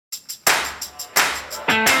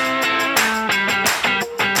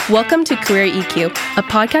Welcome to Career EQ, a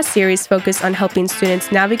podcast series focused on helping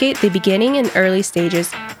students navigate the beginning and early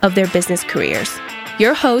stages of their business careers.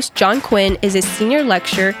 Your host, John Quinn, is a senior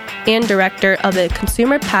lecturer and director of the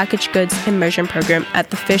Consumer Packaged Goods Immersion Program at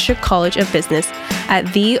the Fisher College of Business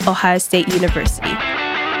at The Ohio State University.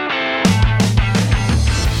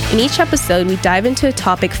 In each episode, we dive into a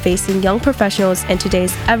topic facing young professionals in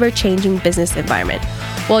today's ever-changing business environment.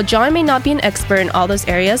 While John may not be an expert in all those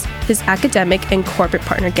areas, his academic and corporate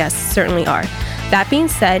partner guests certainly are. That being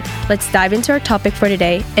said, let's dive into our topic for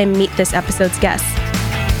today and meet this episode's guests.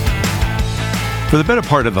 For the better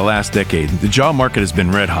part of the last decade, the job market has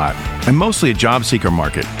been red hot, and mostly a job seeker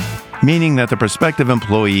market, meaning that the prospective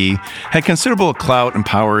employee had considerable clout and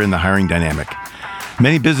power in the hiring dynamic.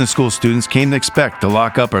 Many business school students came to expect to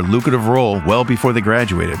lock up a lucrative role well before they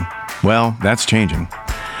graduated. Well, that's changing.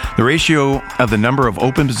 The ratio of the number of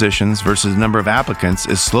open positions versus the number of applicants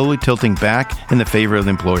is slowly tilting back in the favor of the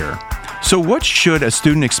employer. So what should a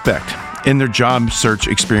student expect in their job search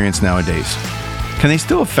experience nowadays? Can they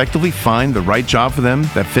still effectively find the right job for them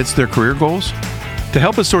that fits their career goals? To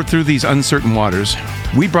help us sort through these uncertain waters,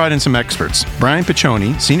 we brought in some experts. Brian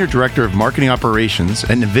Piccioni, Senior Director of Marketing Operations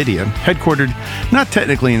at NVIDIA, headquartered not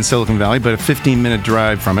technically in Silicon Valley, but a 15-minute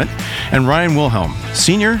drive from it, and Ryan Wilhelm,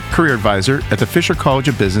 Senior Career Advisor at the Fisher College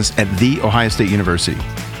of Business at The Ohio State University.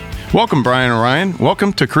 Welcome, Brian and Ryan.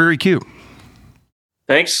 Welcome to Career EQ.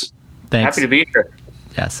 Thanks. Happy to be here.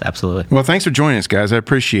 Yes, absolutely. Well, thanks for joining us, guys. I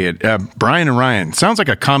appreciate it. Brian and Ryan, sounds like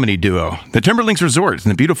a comedy duo. The Timberlinks Resort in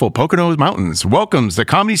the beautiful Pocono Mountains welcomes the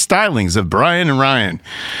comedy stylings of Brian and Ryan.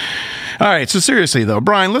 All right, so seriously, though,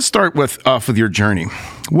 Brian, let's start off with your journey.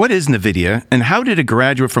 What is NVIDIA, and how did a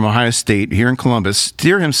graduate from Ohio State here in Columbus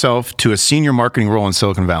steer himself to a senior marketing role in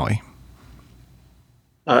Silicon Valley?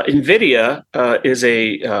 NVIDIA is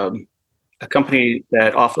a company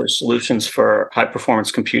that offers solutions for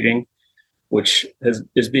high-performance computing, which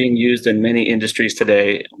is being used in many industries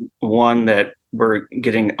today. One that we're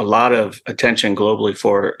getting a lot of attention globally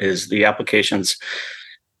for is the applications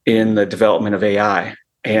in the development of AI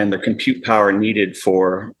and the compute power needed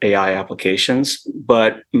for AI applications.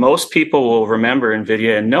 But most people will remember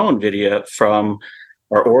NVIDIA and know NVIDIA from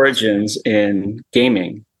our origins in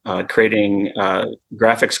gaming, creating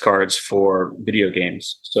graphics cards for video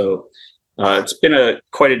games. So it's been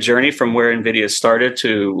quite a journey from where NVIDIA started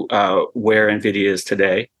to where NVIDIA is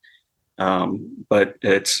today. But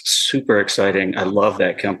it's super exciting. I love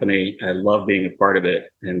that company. I love being a part of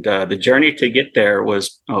it. And the journey to get there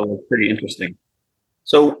was pretty interesting.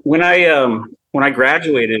 So when I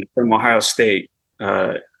graduated from Ohio State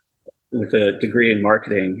with a degree in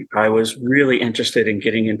marketing, I was really interested in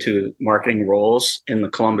getting into marketing roles in the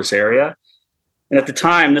Columbus area. And at the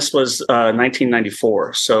time, this was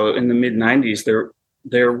 1994. So in the mid-90s,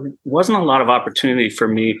 there wasn't a lot of opportunity for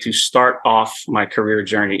me to start off my career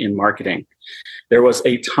journey in marketing. There was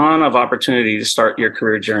a ton of opportunity to start your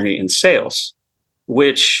career journey in sales,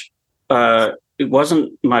 which it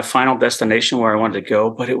wasn't my final destination where I wanted to go,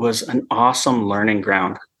 but it was an awesome learning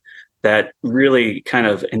ground that really kind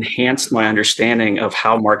of enhanced my understanding of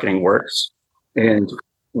how marketing works and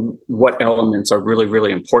what elements are really,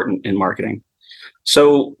 really important in marketing.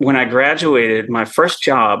 So when I graduated, my first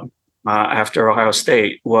job after Ohio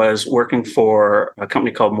State was working for a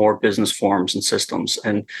company called Moore Business Forms and Systems.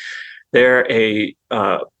 And they're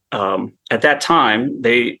at that time,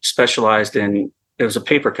 they specialized in, it was a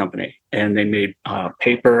paper company, and they made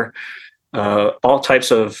paper, all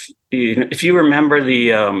types of, if you remember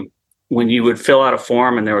when you would fill out a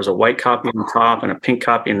form and there was a white copy on the top and a pink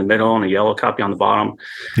copy in the middle and a yellow copy on the bottom.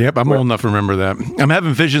 Yep, I'm old enough to remember that. I'm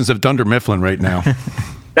having visions of Dunder Mifflin right now.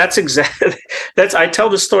 I tell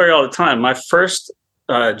this story all the time. My first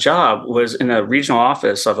job was in a regional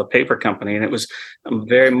office of a paper company, and it was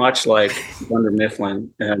very much like Dunder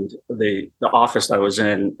Mifflin. And the office I was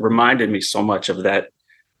in reminded me so much of that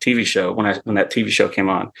TV show when that TV show came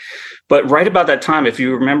on. But right about that time, if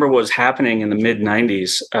you remember what was happening in the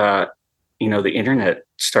mid-90s, the internet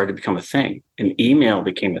started to become a thing, and email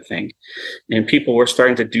became a thing, and people were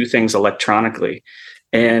starting to do things electronically.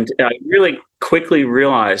 And I really quickly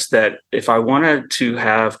realized that if I wanted to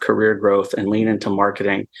have career growth and lean into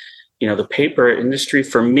marketing, the paper industry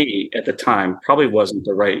for me at the time probably wasn't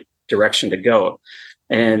the right direction to go.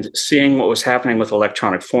 And seeing what was happening with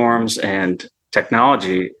electronic forms and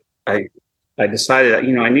technology, I decided that,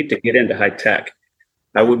 I need to get into high tech.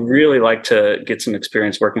 I would really like to get some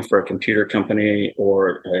experience working for a computer company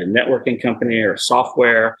or a networking company or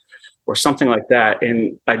software or something like that.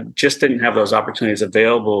 And I just didn't have those opportunities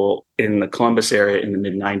available in the Columbus area in the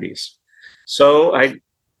mid-90s. So I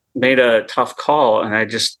made a tough call, and I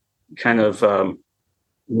just kind of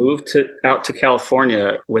moved out to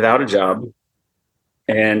California without a job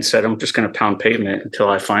and said, I'm just going to pound pavement until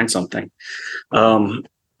I find something.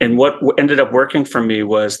 And what ended up working for me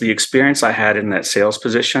was the experience I had in that sales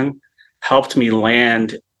position helped me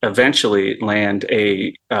eventually land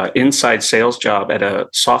a inside sales job at a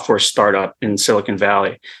software startup in Silicon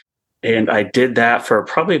Valley. And I did that for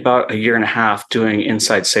probably about a year and a half doing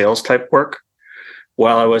inside sales type work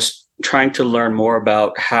while I was trying to learn more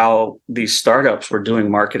about how these startups were doing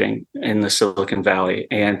marketing in the Silicon Valley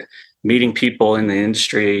and meeting people in the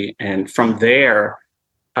industry. And from there,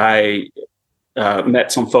 I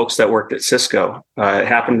met some folks that worked at Cisco. It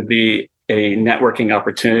happened to be a networking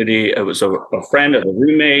opportunity. It was a friend of a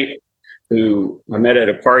roommate who I met at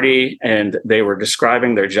a party, and they were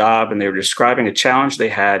describing their job and they were describing a challenge they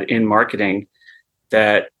had in marketing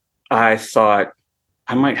that I thought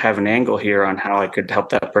I might have an angle here on how I could help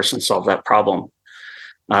that person solve that problem.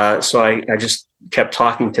 So I just kept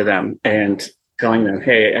talking to them and telling them,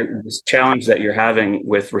 hey, this challenge that you're having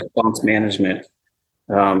with response management,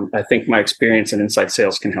 I think my experience in inside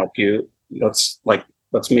sales can help you. Let's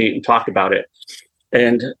meet and talk about it.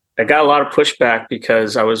 And I got a lot of pushback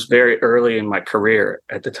because I was very early in my career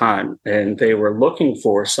at the time, and they were looking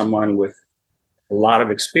for someone with a lot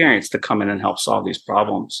of experience to come in and help solve these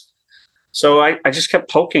problems. So I just kept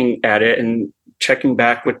poking at it and checking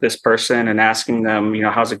back with this person and asking them,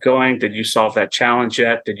 how's it going? Did you solve that challenge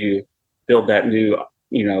yet? Did you build that new,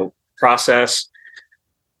 process?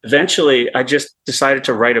 Eventually, I just decided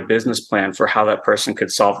to write a business plan for how that person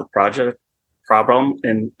could solve the problem,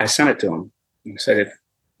 and I sent it to them. I said, if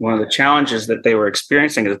one of the challenges that they were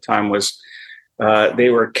experiencing at the time was they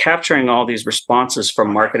were capturing all these responses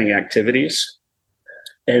from marketing activities,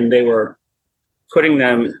 and they were putting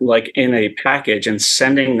them like in a package and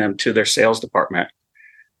sending them to their sales department.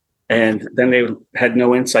 And then they had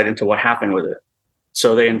no insight into what happened with it.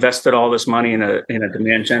 So they invested all this money in a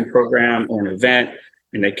demand gen program or an event,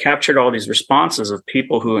 and they captured all these responses of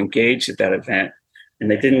people who engaged at that event,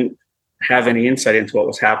 and they didn't have any insight into what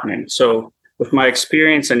was happening. So with my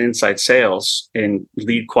experience in inside sales, in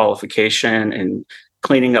lead qualification and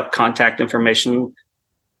cleaning up contact information,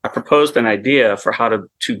 I proposed an idea for how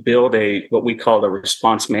to build what we call a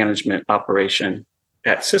response management operation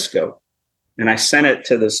at Cisco. And I sent it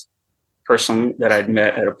to this person that I'd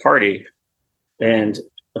met at a party. And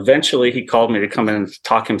eventually he called me to come in and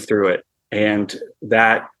talk him through it. And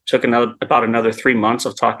that took about another 3 months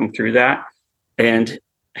of talking through that. And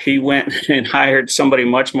he went and hired somebody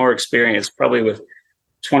much more experienced, probably with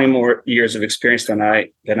 20 more years of experience than I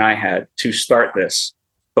had, to start this.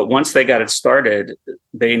 But once they got it started,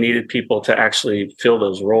 they needed people to actually fill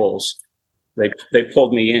those roles. They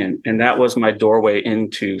pulled me in, and that was my doorway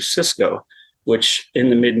into Cisco, which in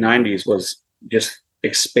the mid 90s was just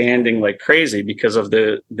expanding like crazy because of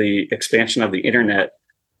the expansion of the internet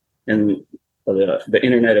and the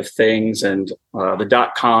Internet of Things and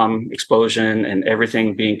the .com explosion and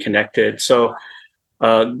everything being connected. So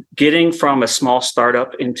getting from a small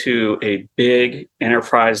startup into a big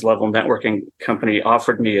enterprise level networking company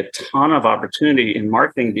offered me a ton of opportunity in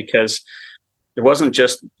marketing, because it wasn't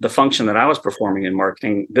just the function that I was performing in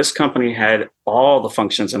marketing. This company had all the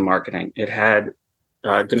functions in marketing. It had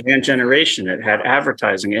demand generation, it had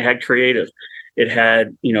advertising, it had creative, it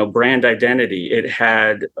had brand identity, it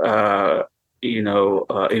had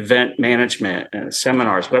event management and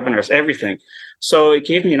seminars, webinars, everything. So it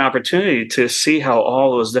gave me an opportunity to see how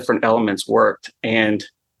all those different elements worked. And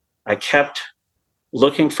I kept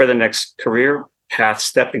looking for the next career path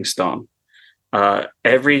stepping stone.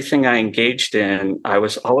 Everything I engaged in, I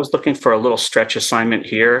was always looking for a little stretch assignment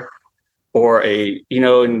here, or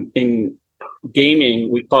in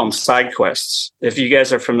gaming, we call them side quests. If you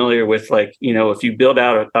guys are familiar with if you build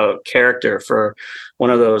out a character for one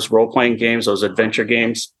of those role-playing games, those adventure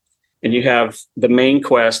games, and you have the main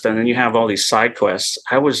quest and then you have all these side quests,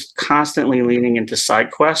 I was constantly leaning into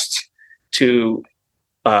side quests to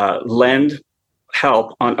lend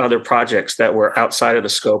help on other projects that were outside of the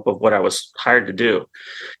scope of what I was hired to do.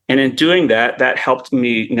 And in doing that, that helped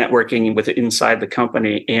me networking with inside the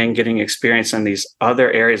company and getting experience in these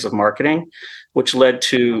other areas of marketing, which led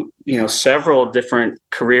to, several different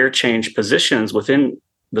career change positions within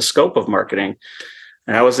the scope of marketing.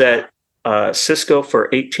 And I was at Cisco for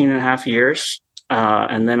 18 and a half years.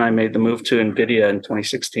 And then I made the move to NVIDIA in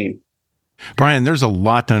 2016. Brian, there's a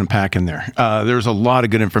lot to unpack in there. There's a lot of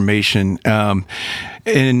good information. And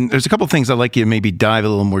there's a couple of things I'd like you to maybe dive a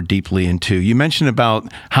little more deeply into. You mentioned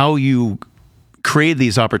about how you created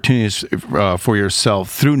these opportunities for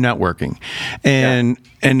yourself through networking, and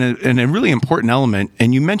a really important element.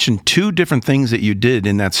 And you mentioned two different things that you did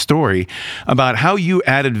in that story about how you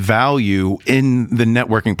added value in the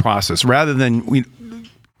networking process rather than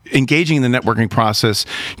engaging in the networking process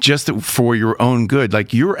just for your own good.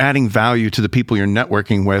 Like, you're adding value to the people you're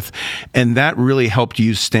networking with, and that really helped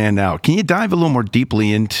you stand out. Can you dive a little more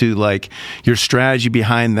deeply into like your strategy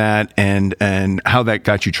behind that and how that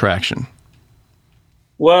got you traction?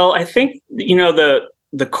 Well, I think,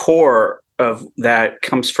 the core of that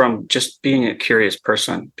comes from just being a curious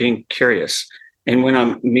person, being curious. And when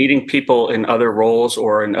I'm meeting people in other roles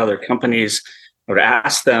or in other companies, I would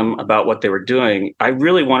ask them about what they were doing. I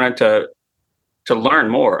really wanted to learn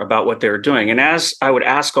more about what they were doing. And as I would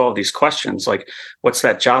ask all of these questions, like, what's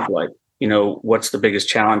that job like? What's the biggest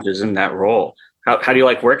challenges in that role? How do you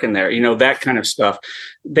like working there? That kind of stuff.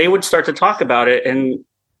 They would start to talk about it. And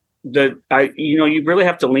you really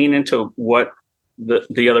have to lean into what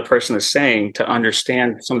the other person is saying to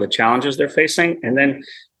understand some of the challenges they're facing. And then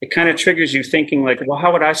it kind of triggers you thinking like, well,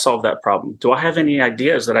 how would I solve that problem? Do I have any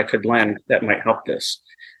ideas that I could lend that might help this?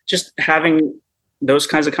 Just having those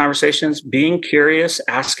kinds of conversations, being curious,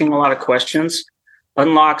 asking a lot of questions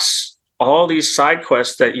unlocks all these side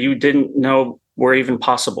quests that you didn't know were even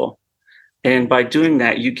possible. And by doing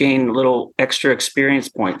that, you gain little extra experience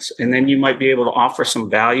points, and then you might be able to offer some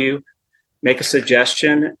value, make a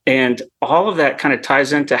suggestion, and all of that kind of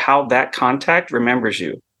ties into how that contact remembers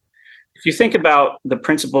you. If you think about the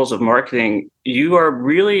principles of marketing, you are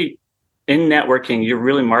really, in networking, you're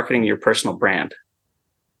really marketing your personal brand.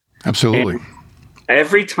 Absolutely. And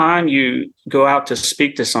every time you go out to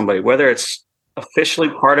speak to somebody, whether it's officially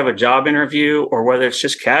part of a job interview or whether it's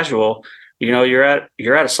just casual, you're at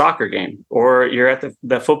a soccer game, or you're at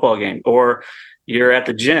the football game, or you're at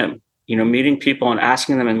the gym, meeting people and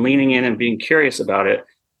asking them and leaning in and being curious about it.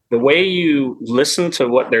 The way you listen to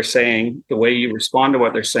what they're saying, the way you respond to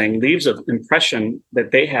what they're saying leaves an impression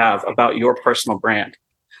that they have about your personal brand.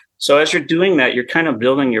 So as you're doing that, you're kind of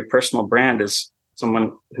building your personal brand as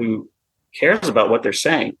someone who cares about what they're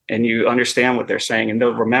saying, and you understand what they're saying, and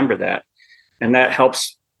they'll remember that. And that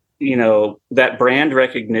helps, that brand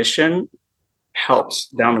recognition helps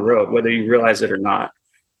down the road, whether you realize it or not.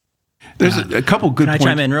 There's a couple good points. Can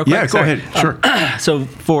I chime in real quick? Yeah, go ahead. Sure.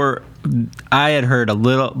 I had heard a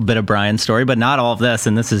little bit of Brian's story, but not all of this,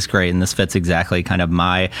 and this is great, and this fits exactly kind of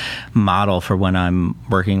my model for when I'm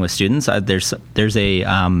working with students. There's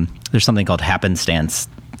something called happenstance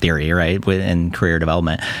theory, right, in career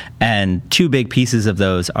development. And two big pieces of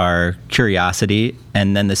those are curiosity,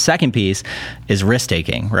 and then the second piece is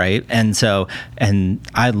risk-taking, right? And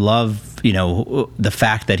I love, the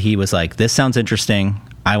fact that he was like, this sounds interesting.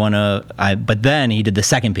 But then he did the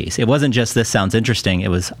second piece. It wasn't just this sounds interesting. It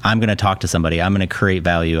was, I'm going to talk to somebody. I'm going to create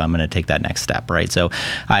value. I'm going to take that next step, right? So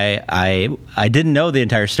I didn't know the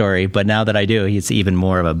entire story, but now that I do, it's even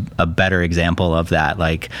more of a better example of that.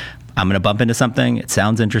 Like, I'm going to bump into something. It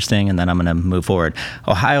sounds interesting, and then I'm going to move forward.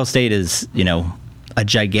 Ohio State is, a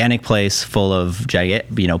gigantic place full of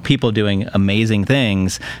people doing amazing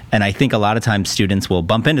things, and I think a lot of times students will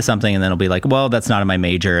bump into something and then it'll be like, well, that's not in my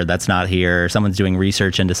major, that's not here. Someone's doing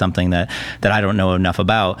research into something that I don't know enough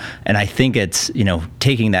about, and I think it's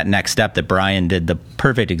taking that next step that Brian did, the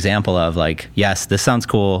perfect example of like, yes, this sounds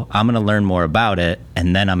cool, I'm going to learn more about it,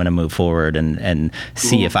 and then I'm going to move forward and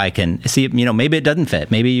see if I can see maybe it doesn't fit,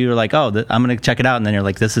 maybe you're like, oh, I'm going to check it out, and then you're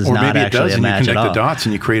like, this is or not actually a match at all. Or maybe it does, and you connect the dots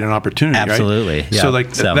and you create an opportunity. Absolutely. Right? So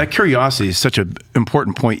that curiosity is such an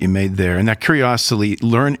important point you made there, and that curiosity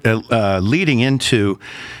leading into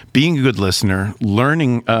being a good listener,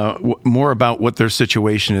 learning more about what their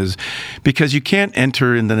situation is, because you can't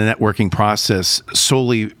enter into the networking process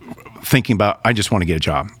solely thinking about, I just want to get a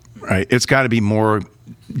job, right? It's got to be more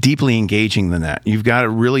deeply engaging than that. You've got to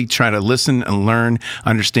really try to listen and learn,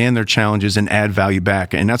 understand their challenges, and add value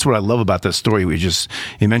back. And that's what I love about that story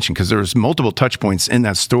you mentioned, because there was multiple touch points in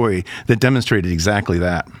that story that demonstrated exactly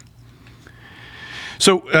that.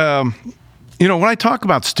 So, when I talk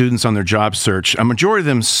about students on their job search, a majority of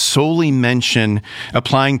them solely mention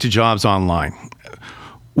applying to jobs online.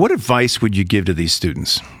 What advice would you give to these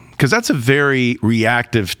students? Because that's a very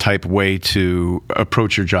reactive type way to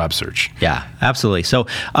approach your job search. Yeah, absolutely. So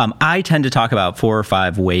I tend to talk about 4 or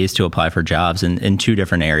 5 ways to apply for jobs in 2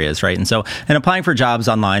 different areas, right? And applying for jobs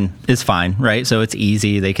online is fine, right? So it's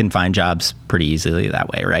easy. They can find jobs pretty easily that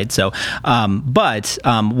way, right? So, but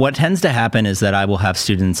what tends to happen is that I will have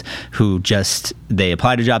students who they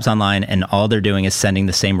apply to jobs online and all they're doing is sending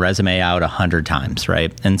the same resume out 100 times,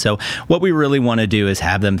 right? And so what we really want to do is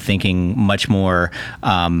have them thinking much more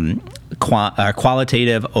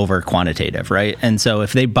qualitative over quantitative, right? And so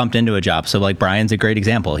if they bumped into a job, so like Brian's a great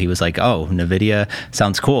example. He was like, "Oh, NVIDIA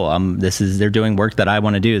sounds cool. They're doing work that I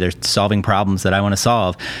want to do. They're solving problems that I want to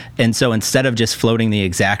solve." And so instead of just floating the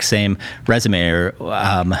exact same resume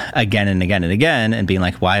again and again and again and being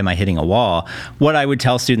like, "Why am I hitting a wall?" What I would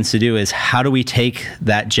tell students to do is, how do we take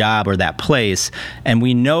that job or that place, and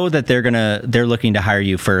we know that they're looking to hire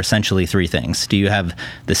you for essentially three things. Do you have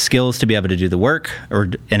the skills to be able to do the work?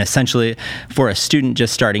 And essentially for a student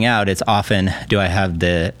just starting out, it's often, do I have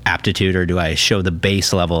the aptitude or do I show the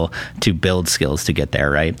base level to build skills to get there,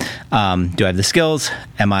 right? Do I have the skills?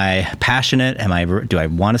 Am I passionate? Do I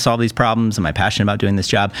want to solve these problems? Am I passionate about doing this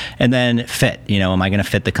job? And then fit, am I going to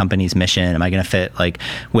fit the company's mission? Am I going to fit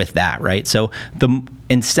with that, right? So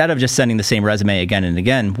instead of just sending the same resume again and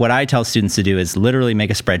again, what I tell students to do is literally make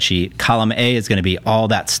a spreadsheet. Column A is going to be all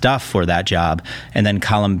that stuff for that job. And then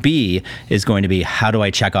column B is going to be, how do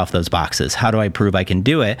I check off those boxes? How do I prove I can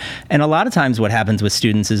do it? And a lot of times what happens with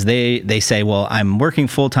students is they say, well, I'm working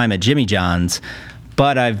full-time at Jimmy John's,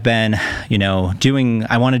 but I've been,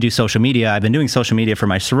 I want to do social media. I've been doing social media for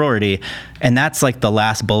my sorority. And that's like the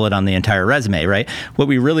last bullet on the entire resume, right? What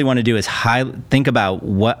we really want to do is think about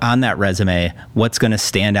what on that resume, what's going to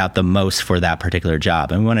stand out the most for that particular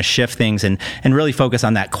job. And we want to shift things and really focus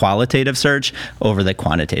on that qualitative search over the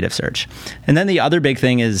quantitative search. And then the other big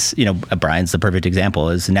thing is, Brian's the perfect example,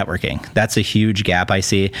 is networking. That's a huge gap I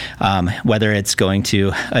see, whether it's going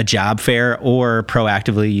to a job fair or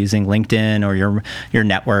proactively using LinkedIn or your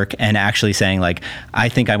network and actually saying I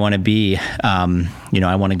think I want to be,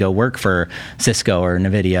 I want to go work for Cisco or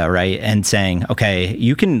NVIDIA, right? And saying, okay,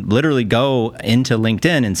 you can literally go into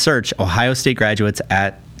LinkedIn and search Ohio State graduates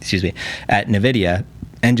at NVIDIA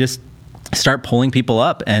and just start pulling people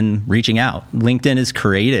up and reaching out. LinkedIn is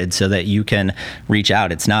created so that you can reach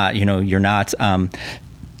out. It's not, you're not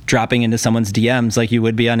dropping into someone's DMs like you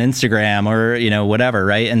would be on Instagram or, whatever,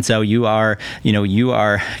 right? And so you are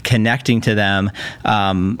connecting to them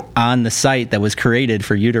on the site that was created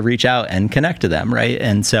for you to reach out and connect to them, right?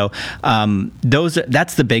 And so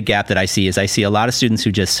that's the big gap that I see. Is I see a lot of students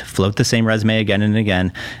who just float the same resume again and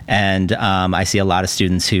again, and I see a lot of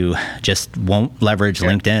students who just won't leverage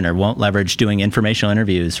LinkedIn or won't leverage doing informational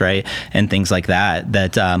interviews, right? And things like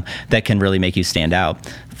that can really make you stand out.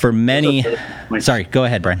 For many, sorry, go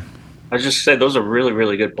ahead, Brian. I was just say those are really,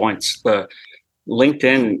 really good points. The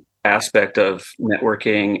LinkedIn aspect of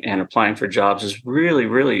networking and applying for jobs is really,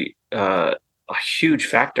 really a huge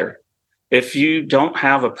factor. If you don't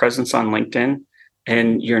have a presence on LinkedIn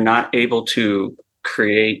and you're not able to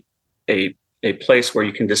create a place where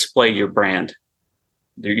you can display your brand,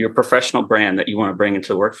 your professional brand that you want to bring into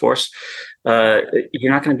the workforce,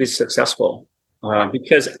 you're not going to be successful.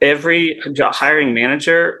 Because every hiring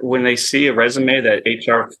manager, when they see a resume that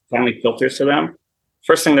HR finally filters to them,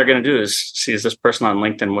 first thing they're going to do is see, is this person on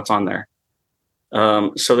LinkedIn? What's on there?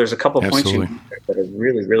 So there's a couple points that are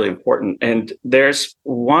really, really important. And there's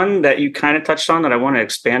one that you kind of touched on that I want to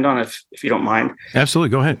expand on if you don't mind. Absolutely.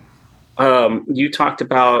 Go ahead. You talked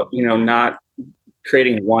about, not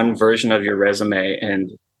creating one version of your resume and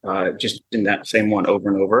just in that same one over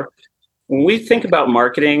and over. When we think about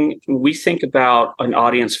marketing, we think about an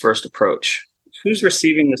audience first approach. Who's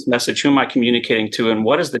receiving this message? Who am I communicating to? And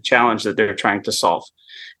what is the challenge that they're trying to solve?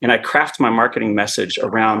 And I craft my marketing message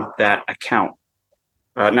around that account.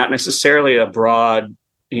 Not necessarily a broad,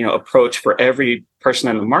 approach for every person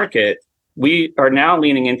in the market. We are now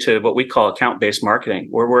leaning into what we call account-based marketing,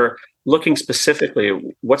 where we're looking specifically at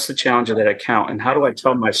what's the challenge of that account and how do I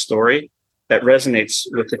tell my story that resonates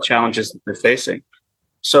with the challenges that they're facing.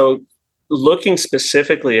 So looking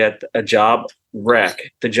specifically at a job rec,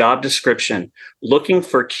 the job description, looking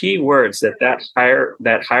for keywords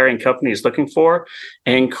that hiring company is looking for,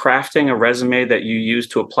 and crafting a resume that you use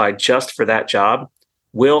to apply just for that job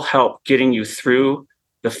will help getting you through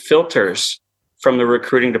the filters from the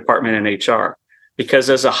recruiting department and HR. Because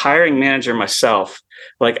as a hiring manager myself,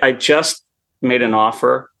 I just made an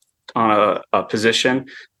offer on a position,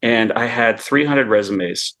 and I had 300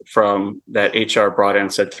 resumes from that HR brought in,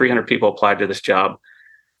 said 300 people applied to this job.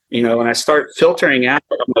 And I start filtering out,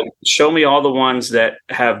 I'm like, show me all the ones that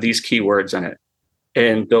have these keywords in it.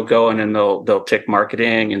 And they'll go in and they'll tick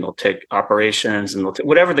marketing and they'll tick operations and they'll tick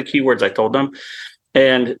whatever the keywords I told them.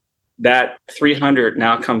 And that 300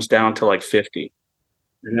 now comes down to 50.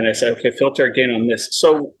 And then I said, okay, filter again on this.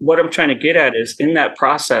 So what I'm trying to get at is in that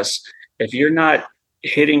process, if you're not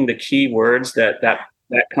hitting the keywords that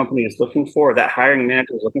company is looking for, that hiring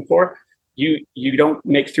manager is looking for, you don't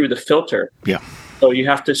make through the filter. Yeah. So you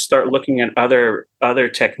have to start looking at other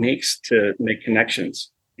techniques to make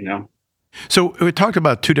connections, So we talked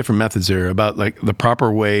about two different methods there, about like the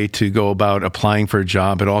proper way to go about applying for a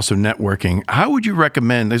job, but also networking. How would you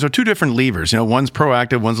recommend? These are two different levers. One's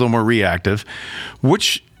proactive, one's a little more reactive.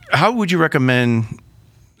 How would you recommend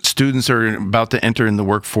students are about to enter in the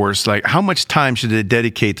workforce? Like, how much time should they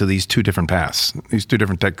dedicate to these two different paths, these two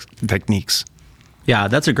different techniques? Yeah,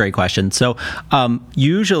 that's a great question. So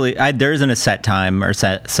usually there isn't a set time or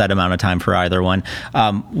set amount of time for either one.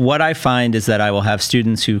 What I find is that I will have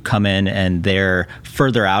students who come in and they're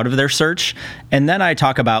further out of their search. And then I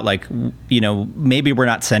talk about maybe we're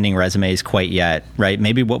not sending resumes quite yet, right?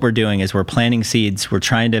 Maybe what we're doing is we're planting seeds. We're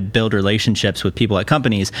trying to build relationships with people at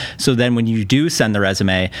companies. So then when you do send the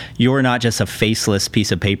resume, you're not just a faceless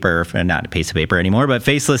piece of paper, not a piece of paper anymore, but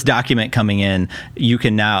faceless document coming in. You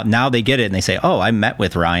can now they get it and they say, oh, I met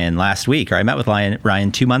with Ryan last week, or I met with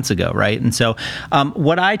Ryan 2 months ago, right? And so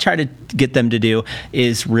what I try to get them to do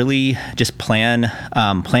is really just plan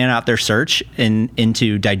out their search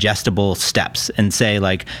into digestible steps and say,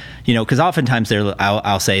 like, because oftentimes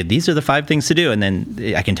I'll say, these are the 5 things to do. And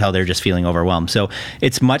then I can tell they're just feeling overwhelmed. So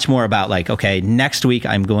it's much more about like, okay, next week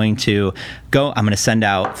I'm going to send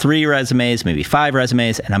out 3 resumes, maybe 5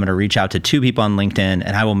 resumes, and I'm going to reach out to 2 people on LinkedIn,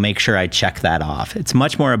 and I will make sure I check that off. It's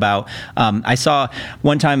much more about, I saw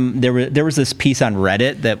one time there was this piece on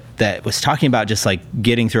Reddit that was talking about just like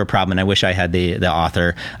getting through a problem. And I wish I had the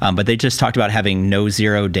author, but they just talked about having no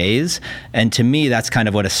 0 days. And to me, that's kind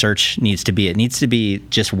of what a search needs to be. It needs to be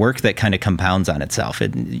just work that kind of compounds on itself.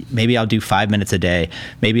 Maybe I'll do 5 minutes a day.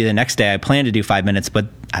 Maybe the next day I plan to do 5 minutes, but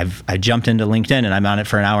I jumped into LinkedIn and I'm on it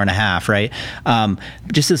for an hour and a half, right?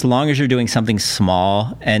 Just as long as you're doing something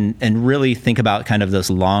small and really think about kind of those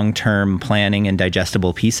long-term planning and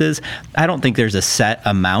digestible pieces, I don't think there's a set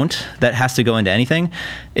amount that has to go into anything.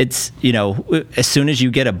 It's, as soon as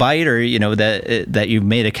you get a bite or, that you've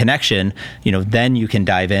made a connection, then you can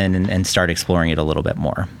dive in and start exploring it a little bit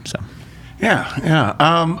more. So.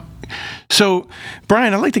 Yeah. So,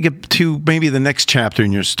 Brian, I'd like to get to maybe the next chapter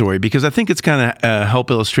in your story, because I think it's going to help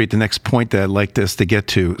illustrate the next point that I'd like us to get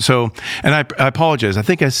to. So, and I apologize. I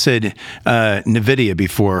think I said NVIDIA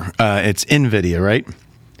before. It's NVIDIA, right?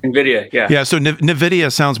 NVIDIA, yeah. Yeah, so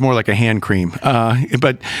NVIDIA sounds more like a hand cream.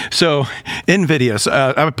 But so NVIDIA, so,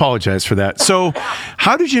 I apologize for that. So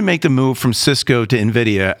how did you make the move from Cisco to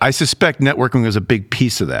NVIDIA? I suspect networking was a big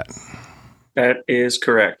piece of that. That is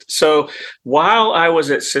correct. So while I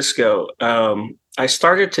was at Cisco, I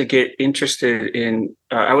started to get interested in,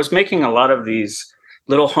 I was making a lot of these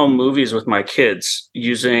little home movies with my kids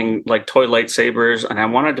using like toy lightsabers, and I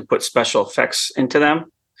wanted to put special effects into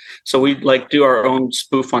them. So we'd like do our own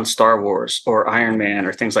spoof on Star Wars or Iron Man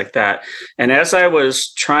or things like that. And as I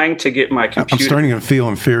was trying to get my computer... I'm starting to feel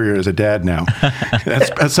inferior as a dad now.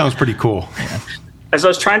 That sounds pretty cool. As I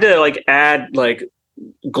was trying to like add like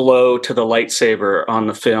glow to the lightsaber on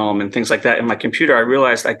the film and things like that in my computer, I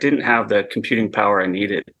realized I didn't have the computing power I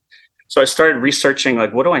needed. So I started researching,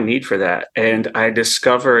 like, what do I need for that? And I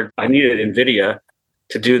discovered I needed NVIDIA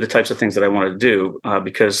to do the types of things that I wanted to do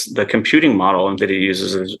because the computing model NVIDIA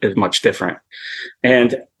uses is much different.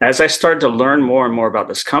 And as I started to learn more and more about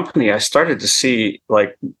this company, I started to see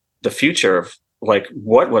like the future of like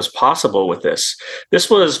what was possible with this. This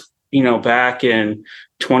was, back in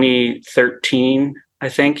 2013, I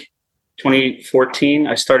think, 2014,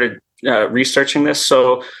 I started researching this.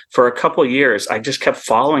 So for a couple of years, I just kept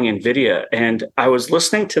following NVIDIA, and I was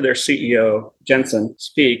listening to their CEO, Jensen,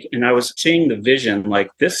 speak, and I was seeing the vision, like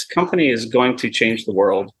this company is going to change the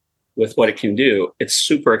world with what it can do. It's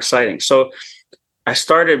super exciting. So I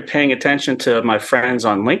started paying attention to my friends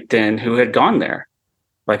on LinkedIn who had gone there.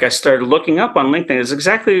 Like I started looking up on LinkedIn. It's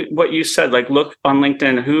exactly what you said. Like look on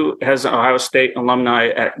LinkedIn, who has an Ohio State alumni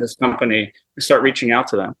at this company, and start reaching out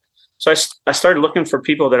to them. So I started looking for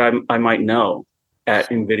people that I might know at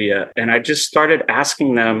NVIDIA. And I just started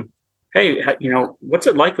asking them, hey, what's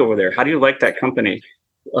it like over there? How do you like that company?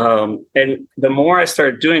 And the more I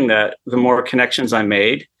started doing that, the more connections I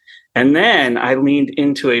made. And then I leaned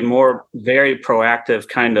into a more very proactive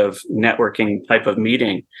kind of networking type of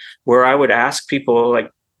meeting where I would ask people like,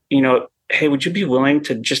 hey, would you be willing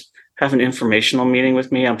to just have an informational meeting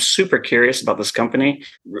with me? I'm super curious about this company.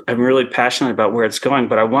 I'm really passionate about where it's going,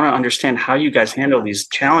 but I want to understand how you guys handle these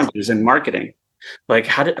challenges in marketing. Like,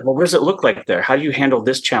 what does it look like there? How do you handle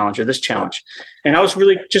this challenge or this challenge? And I was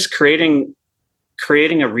really just creating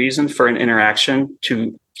a reason for an interaction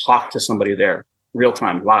to talk to somebody there, real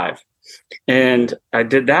time, live. And I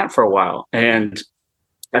did that for a while. And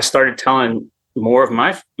I started telling more of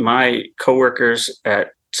my coworkers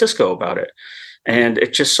at Cisco about it. And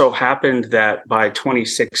it just so happened that by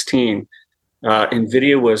 2016,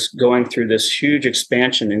 NVIDIA was going through this huge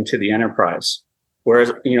expansion into the enterprise.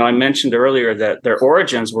 Whereas, I mentioned earlier that their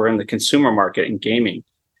origins were in the consumer market in gaming.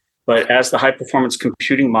 But as the high performance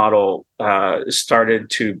computing model started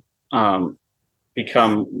to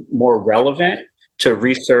become more relevant to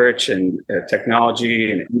research and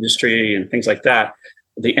technology and industry and things like that,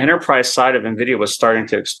 the enterprise side of NVIDIA was starting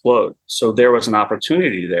to explode. So there was an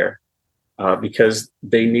opportunity there because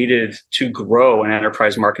they needed to grow an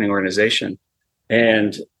enterprise marketing organization.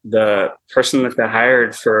 And the person that they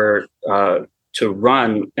hired to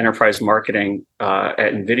run enterprise marketing at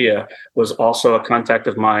NVIDIA was also a contact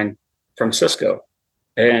of mine from Cisco.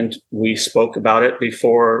 And we spoke about it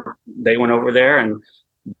before they went over there, and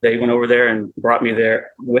they went over there and brought me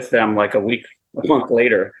there with them like a month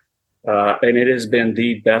later. And it has been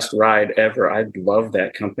the best ride ever. I love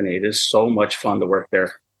that company. It is so much fun to work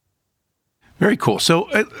there. Very cool. So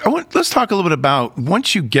let's talk a little bit about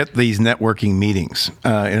once you get these networking meetings.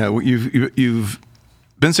 You've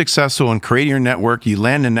been successful in creating your network. You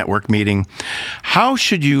land a network meeting. How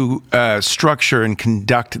should you structure and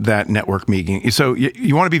conduct that network meeting? So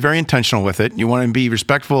you want to be very intentional with it. You want to be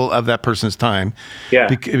respectful of that person's time,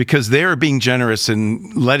 because they are being generous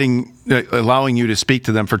and allowing you to speak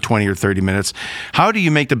to them for 20 or 30 minutes. How do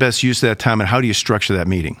you make the best use of that time, and how do you structure that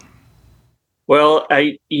meeting? Well,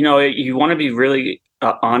 you want to be really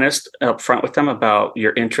honest up front with them about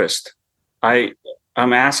your interest.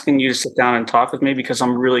 I'm asking you to sit down and talk with me because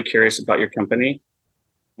I'm really curious about your company.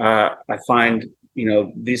 I find,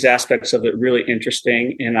 these aspects of it really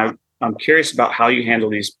interesting, and I'm curious about how you handle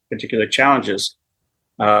these particular challenges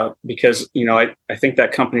because, I think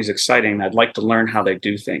that company's exciting. I'd like to learn how they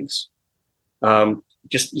do things.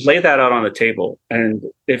 Just lay that out on the table. And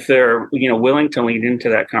if they're, willing to lean into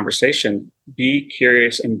that conversation, be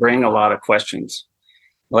curious and bring a lot of questions.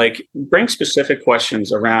 Like, bring specific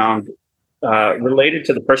questions around related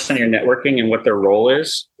to the person you're networking and what their role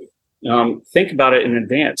is. Think about it in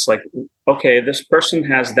advance. Like, okay, this person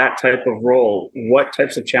has that type of role. What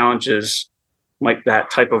types of challenges might that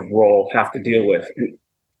type of role have to deal with?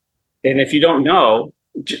 And if you don't know,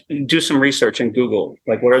 just do some research in Google.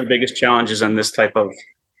 Like, what are the biggest challenges on this type of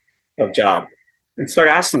job? And start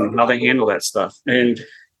asking them how they handle that stuff. And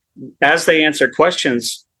as they answer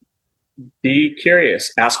questions, be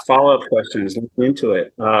curious, ask follow-up questions, look into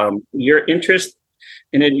it. Your interest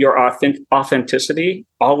and in your authenticity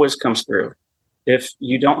always comes through. If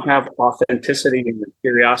you don't have authenticity and your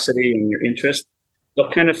curiosity and your interest,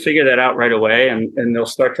 they'll kind of figure that out right away, and they'll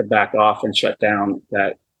start to back off and shut down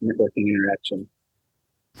that networking interaction.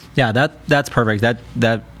 Yeah, that's perfect.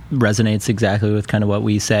 That resonates exactly with kind of what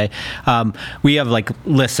we say. We have like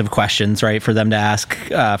lists of questions, right, for them to ask,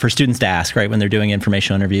 for students to ask, right, when they're doing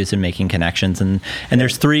informational interviews and making connections. And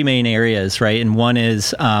there's three main areas, right? And one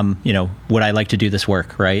is, would I like to do this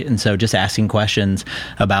work, right? And so just asking questions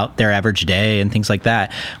about their average day and things like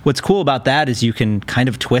that. What's cool about that is you can kind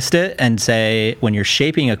of twist it and say, when you're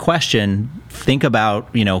shaping a question, think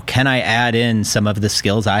about, can I add in some of the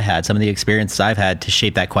skills I had, some of the experiences I've had to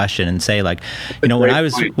shape that question, and say like,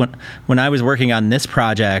 when I was working on this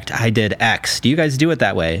project, I did X. Do you guys do it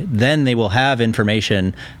that way? Then they will have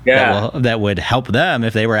information that would help them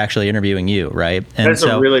if they were actually interviewing you, right? And that's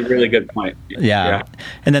a really, really good point. Yeah.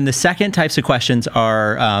 And then the second types of questions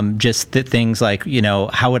are just things like,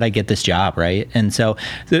 how would I get this job, right? And so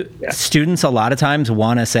students a lot of times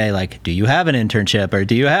want to say like, do you have an internship or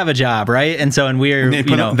do you have a job, right? And so,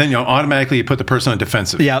 then automatically put the person on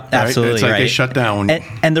defensive. Yep, right? absolutely. It's like they shut down.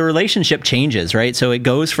 And the relationship changes, right? So it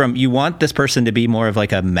goes from, you want this person to be more of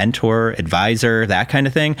like a mentor, advisor, that kind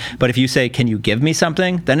of thing. But if you say, can you give me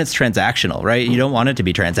something? Then it's transactional, right? You don't want it to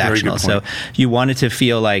be transactional. So you want it to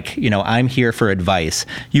feel like, I'm here for advice.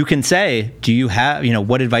 You can say, do you have,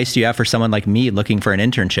 what advice do you have for someone like me looking for an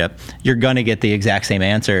internship? You're going to get the exact same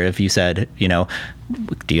answer if you said,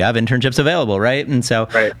 do you have internships available, right? And so,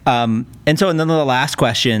 and then the last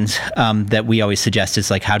questions that we always suggest is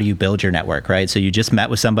like, how do you build your network, right? So you just met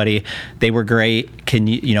with somebody, they were great. Can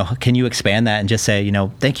you expand that and just say,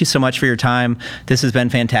 thank you so much for your time. This has been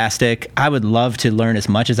fantastic. I would love to learn as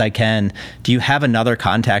much as I can. Do you have another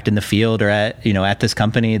contact in the field or at this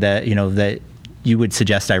company that, that you would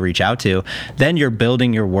suggest I reach out to? Then you're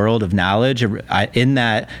building your world of knowledge in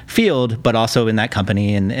that field, but also in that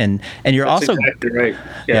company. And you're That's also exactly right.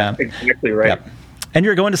 Yeah, exactly right. Yep. And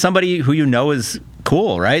you're going to somebody who is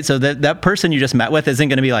cool, right? So that person you just met with isn't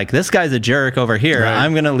going to be like, this guy's a jerk over here. Right.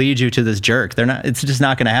 I'm going to lead you to this jerk. It's just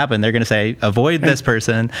not going to happen. They're going to say, avoid this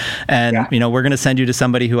person. And, we're going to send you to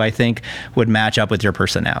somebody who I think would match up with your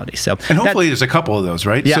personality. And hopefully there's a couple of those,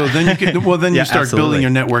 right? Yeah. So then you can, you start absolutely. building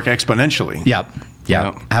your network exponentially. Yep.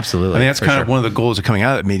 Yeah, absolutely. I mean, that's kind of one of the goals of coming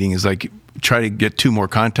out of that meeting is like try to get 2 more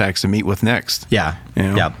contacts to meet with next. Yeah. You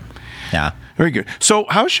know? Yep. Yeah. Very good. So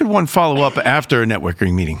how should one follow up after a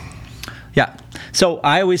networking meeting? Yeah. So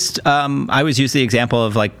I always use the example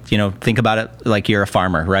of think about it like you're a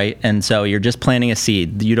farmer, right? And so you're just planting a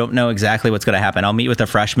seed. You don't know exactly what's going to happen. I'll meet with a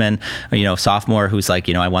freshman, sophomore who's like,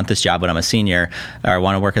 I want this job when I'm a senior, or I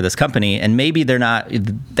want to work at this company. And maybe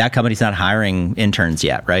that company's not hiring interns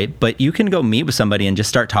yet, right? But you can go meet with somebody and just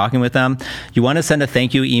start talking with them. You want to send a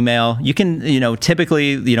thank you email. You can,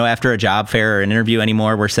 typically, after a job fair or an interview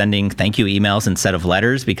anymore, we're sending thank you emails instead of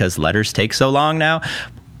letters because letters take so long now.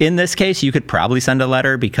 In this case, you could probably send a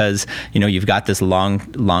letter because, you've got this long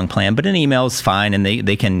plan, but an email is fine and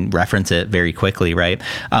they can reference it very quickly, right?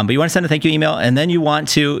 But you want to send a thank you email, and then you want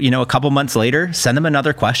to, a couple months later, send them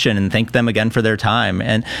another question and thank them again for their time,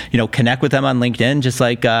 and, connect with them on LinkedIn, just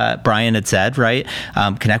like Brian had said, right?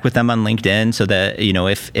 Connect with them on LinkedIn so that,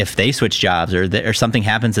 if they switch jobs or something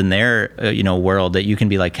happens in their, world, that you can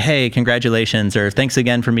be like, hey, congratulations, or thanks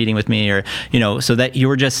again for meeting with me, or, so that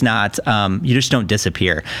you're just not, you just don't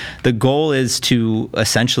disappear. The goal is to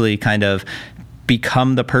essentially kind of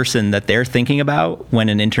become the person that they're thinking about when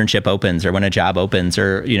an internship opens or when a job opens,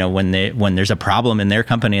 or, when there's a problem in their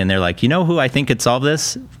company and they're like, who I think could solve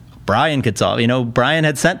this? Brian could solve. Brian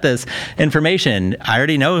had sent this information. I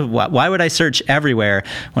already know. Why would I search everywhere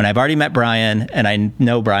when I've already met Brian and I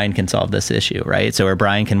know Brian can solve this issue, right? So, or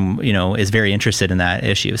Brian can, is very interested in that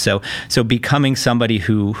issue. So becoming somebody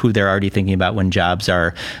who they're already thinking about when jobs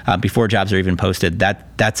are, before jobs are even posted,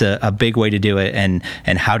 that's a big way to do it. And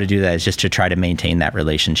how to do that is just to try to maintain that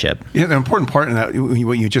relationship. Yeah, the important part in that,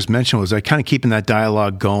 what you just mentioned, was like kind of keeping that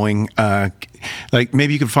dialogue going. Like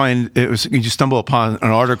maybe you could find, you just stumble upon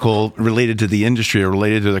an article related to the industry or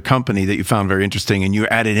related to the company that you found very interesting, and you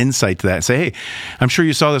added insight to that. Say, hey, I'm sure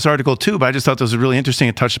you saw this article too, but I just thought this was really interesting.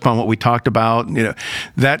 It touched upon what we talked about,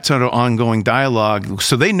 that sort of ongoing dialogue.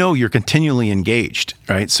 So they know you're continually engaged,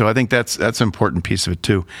 right? So I think that's an important piece of it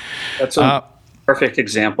too. That's a perfect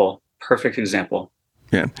example. Perfect example.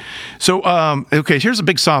 Yeah. So, okay, here's a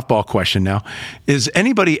big softball question now. Is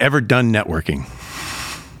anybody ever done networking?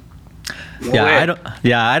 I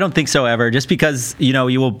don't think so ever. Just because,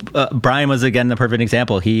 Brian was again the perfect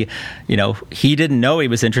example. He didn't know he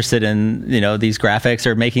was interested in, these graphics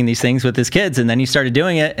or making these things with his kids. And then he started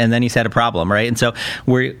doing it, and then he's had a problem. Right. And so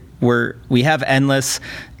we have endless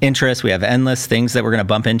interests. We have endless things that we're going to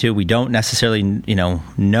bump into. We don't necessarily,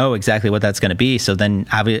 know exactly what that's going to be. So then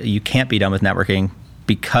you can't be done with networking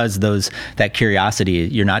because that curiosity,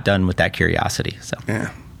 you're not done with that curiosity. So,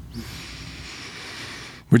 yeah.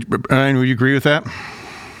 Brian, would you agree with that?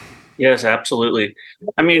 Yes, absolutely.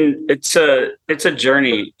 I mean, it's a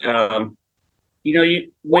journey. When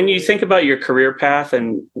you think about your career path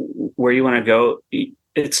and where you want to go,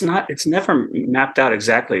 it's never mapped out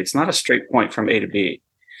exactly. It's not a straight point from A to B.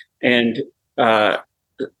 And the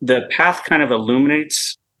path kind of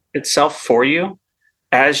illuminates itself for you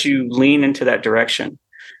as you lean into that direction.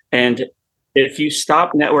 And if you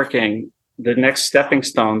stop networking, the next stepping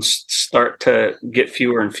stones start to get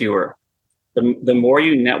fewer and fewer. The more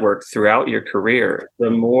you network throughout your career, the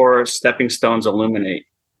more stepping stones illuminate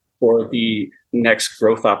for the next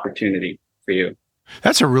growth opportunity for you.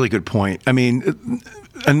 That's a really good point. I mean,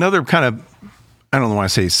 another kind of, I don't want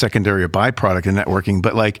to say secondary or byproduct of networking,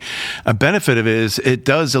 but like a benefit of it is it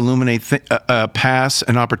does illuminate paths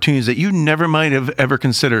and opportunities that you never might have ever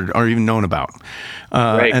considered or even known about.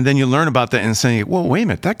 Right. And then you learn about that and say, well, wait a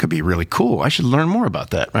minute, that could be really cool. I should learn more about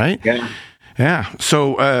that, right? Yeah. Yeah.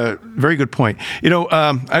 So very good point. I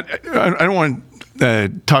don't want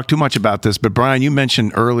to talk too much about this, but Brian, you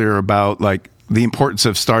mentioned earlier about like the importance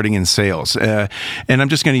of starting in sales. And I'm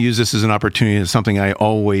just going to use this as an opportunity. It's something I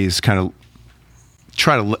always kind of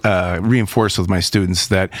try to reinforce with my students,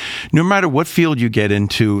 that no matter what field you get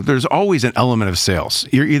into, there's always an element of sales.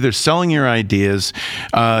 You're either selling your ideas,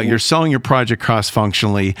 you're selling your project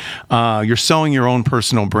cross-functionally, you're selling your own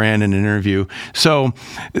personal brand in an interview. So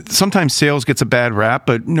sometimes sales gets a bad rap,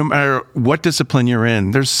 but no matter what discipline you're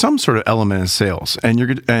in, there's some sort of element of sales,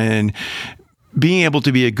 and being able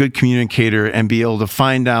to be a good communicator and be able to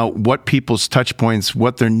find out what people's touch points,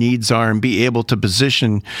 what their needs are, and be able to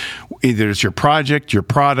position either it's your project, your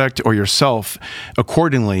product, or yourself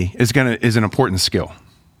accordingly is an important skill.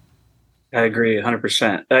 I agree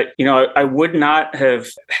 100%. I would not have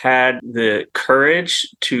had the courage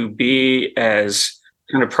to be as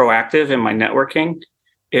kind of proactive in my networking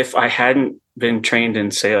if I hadn't been trained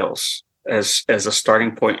in sales as a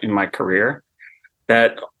starting point in my career.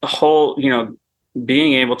 That whole,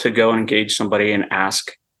 being able to go and engage somebody and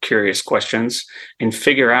ask curious questions and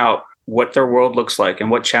figure out what their world looks like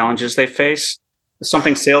and what challenges they face is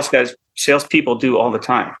something salespeople do all the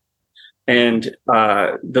time. And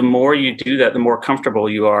the more you do that, the more comfortable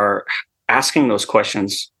you are asking those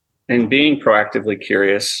questions and being proactively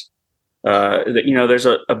curious. There's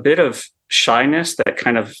a bit of shyness that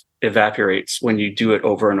kind of evaporates when you do it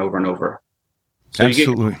over and over and over. So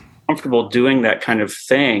Absolutely. You get comfortable doing that kind of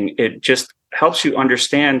thing. It just helps you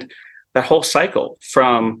understand that whole cycle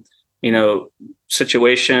from,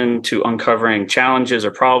 situation to uncovering challenges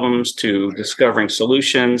or problems to discovering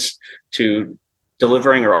solutions to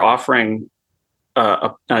delivering or offering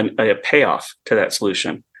a payoff to that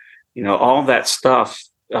solution. All that stuff,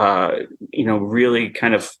 really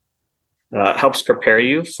kind of helps prepare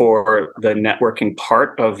you for the networking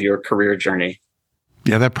part of your career journey.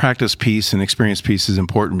 Yeah, that practice piece and experience piece is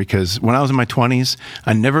important because when I was in my 20s,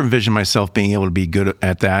 I never envisioned myself being able to be good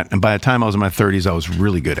at that. And by the time I was in my 30s, I was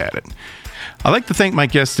really good at it. I'd like to thank my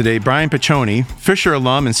guest today, Brian Piccioni, Fisher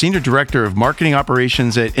alum and Senior Director of Marketing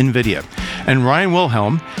Operations at NVIDIA, and Ryan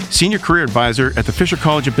Wilhelm, Senior Career Advisor at the Fisher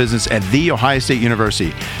College of Business at The Ohio State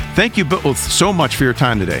University. Thank you both so much for your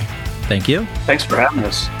time today. Thank you. Thanks for having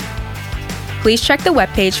us. Please check the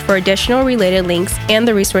webpage for additional related links and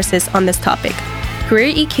the resources on this topic.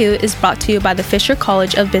 Career EQ is brought to you by the Fisher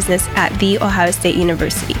College of Business at The Ohio State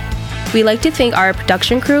University. We'd like to thank our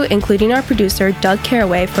production crew, including our producer, Doug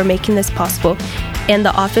Caraway, for making this possible, and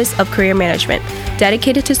the Office of Career Management,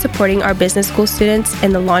 dedicated to supporting our business school students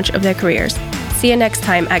in the launch of their careers. See you next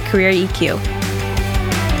time at Career EQ.